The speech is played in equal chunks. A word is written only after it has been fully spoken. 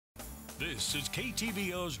This is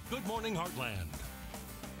KTVO's Good Morning Heartland.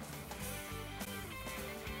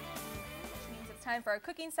 Time for our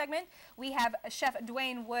cooking segment. We have Chef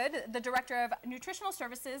Duane Woods, the Director of Nutritional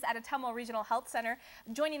Services at Ottumwa Regional Health Center,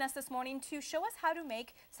 joining us this morning to show us how to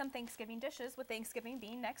make some Thanksgiving dishes, with Thanksgiving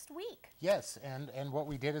being next week. Yes, and what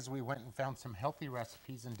we did is we went and found some healthy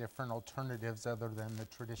recipes and different alternatives other than the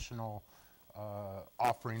traditional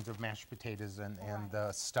offerings of mashed potatoes and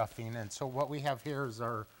the stuffing. And so what we have here is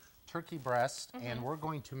our turkey breast, and we're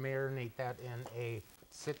going to marinate that in a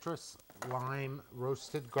citrus, lime,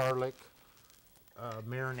 roasted garlic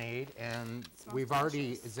marinade, and we've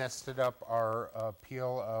already zested up our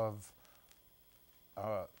peel of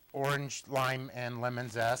orange, lime, and lemon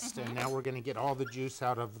zest, and now we're going to get all the juice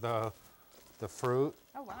out of the fruit.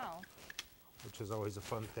 Oh, wow. Which is always a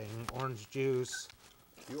fun thing. Orange juice.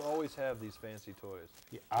 You always have these fancy toys.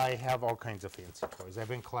 Yeah, I have all kinds of fancy toys. I've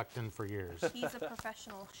been collecting for years. He's a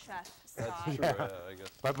professional chef. That's true, yeah, I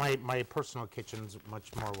guess. But my personal kitchen's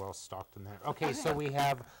much more well stocked than that. Okay, so we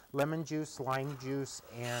have lemon juice, lime juice,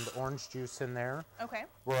 and orange juice in there. Okay.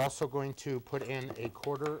 We're also going to put in a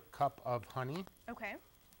 1/4 cup of honey. Okay.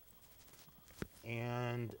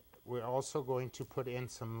 And we're also going to put in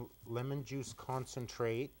some lemon juice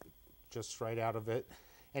concentrate, just right out of it.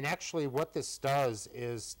 And actually what this does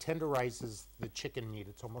is tenderizes the chicken meat.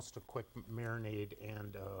 It's almost a quick marinade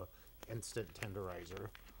and instant tenderizer.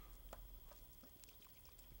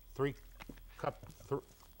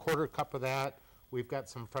 1/4 cup of that. We've got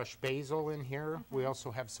some fresh basil in here. We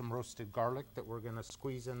also have some roasted garlic that we're going to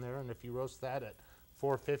squeeze in there. And if you roast that at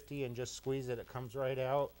 450 and just squeeze it, it comes right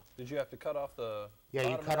out. Did you have to cut off the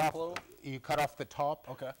you cut off the top.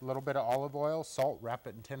 Okay. A little bit of olive oil, salt, wrap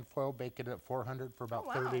it in tin foil, bake it at 400 for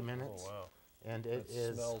about 30 minutes. Oh, wow. And it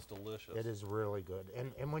smells delicious. It is really good.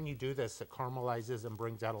 And when you do this, it caramelizes and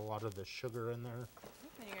brings out a lot of the sugar in there.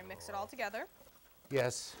 And you're going to mix it all together.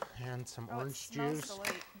 Yes, and some orange juice. Smells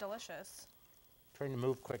delicious. Trying to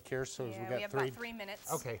move quick here, so yeah, we have about 3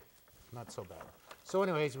 minutes. Okay, not so bad. So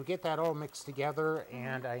anyways, we get that all mixed together,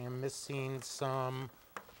 and I am missing some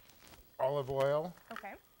olive oil.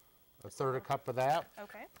 Okay. 1/3 cup of that.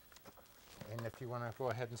 Okay. And if you want to go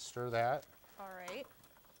ahead and stir that. All right.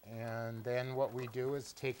 And then what we do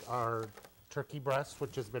is take our turkey breast,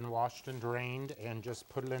 which has been washed and drained, and just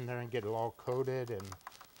put it in there and get it all coated and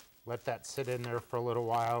let that sit in there for a little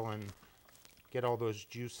while and get all those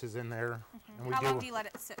juices in there. And How long do you let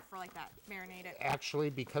it sit for like that? Marinate it? Actually,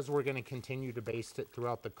 because we're going to continue to baste it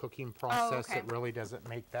throughout the cooking process, it really doesn't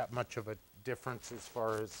make that much of a difference as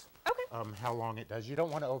far as how long it does. You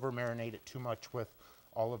don't want to over marinate it too much with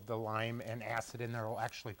all of the lime and acid in there. It'll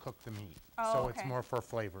actually cook the meat. So it's more for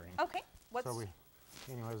flavoring. Okay. Anyways,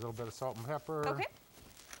 a little bit of salt and pepper. Okay.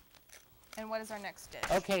 And what is our next dish?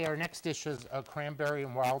 Okay, our next dish is a cranberry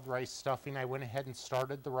and wild rice stuffing. I went ahead and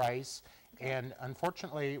started the rice, and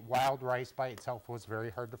unfortunately, wild rice by itself was very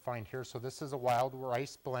hard to find here, so this is a wild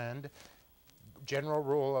rice blend. General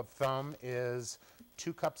rule of thumb is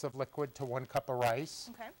 2 cups of liquid to 1 cup of rice.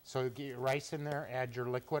 Okay. So get your rice in there, add your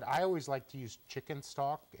liquid. I always like to use chicken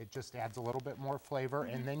stock. It just adds a little bit more flavor,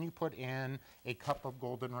 and then you put in a cup of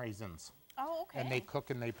golden raisins. Oh, okay. And they cook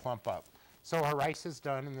and they plump up. So our rice is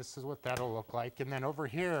done, and this is what that'll look like. And then over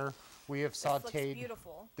here, we have sauteed.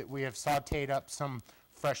 Beautiful. We have sauteed up some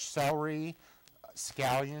fresh celery,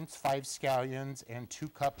 scallions, 5 scallions, and 2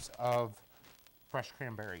 cups of fresh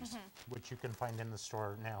cranberries, which you can find in the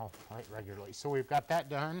store now quite regularly. So we've got that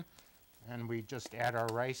done, and we just add our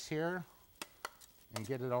rice here and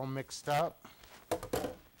get it all mixed up.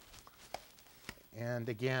 And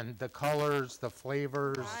again, the colors, the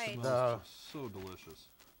flavors, so delicious.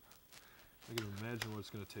 I can imagine what it's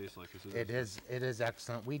going to taste like. It is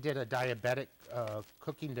excellent. We did a diabetic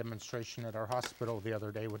cooking demonstration at our hospital the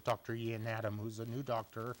other day with Dr. Ian Adam, who's a new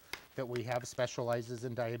doctor that we have, specializes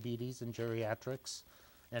in diabetes and geriatrics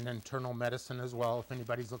and internal medicine as well. If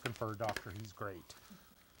anybody's looking for a doctor, he's great.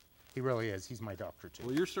 He really is. He's my doctor too.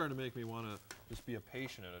 Well, you're starting to make me want to just be a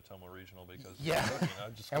patient at Ottumwa Regional because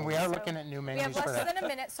and we are looking at new menus. We have less than a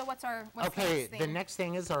minute, so what's the next thing? The next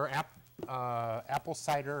thing is our apple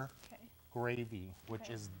cider gravy, which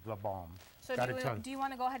is the bomb. So do you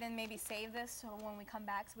want to go ahead and maybe save this so when we come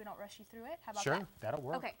back so we don't rush you through it? How about that? Sure, that'll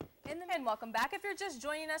work. Okay, and welcome back. If you're just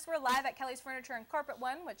joining us, we're live at Kelly's Furniture and Carpet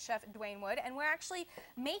One with Chef Duane Woods, and we're actually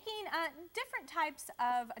making different types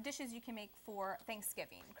of dishes you can make for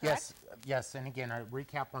Thanksgiving, correct? Yes, and again, I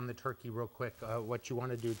recap on the turkey real quick. What you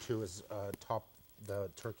want to do too is top the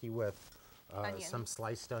turkey with some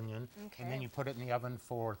sliced onion, and then you put it in the oven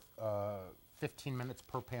for 15 minutes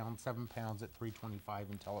per pound, 7 pounds at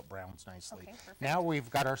 325 until it browns nicely. Okay, perfect. Now we've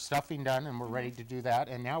got our stuffing done and we're ready to do that.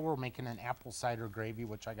 And now we're making an apple cider gravy,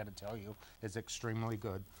 which I got to tell you is extremely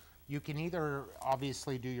good. You can either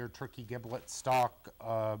obviously do your turkey giblet stock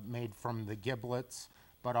made from the giblets,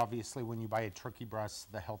 but obviously when you buy a turkey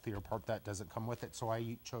breast, the healthier part that doesn't come with it. So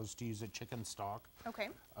I chose to use a chicken stock. Okay.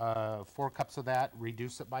 4 cups of that,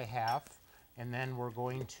 reduce it by half, and then we're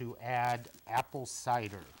going to add apple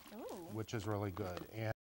cider, Ooh. which is really good.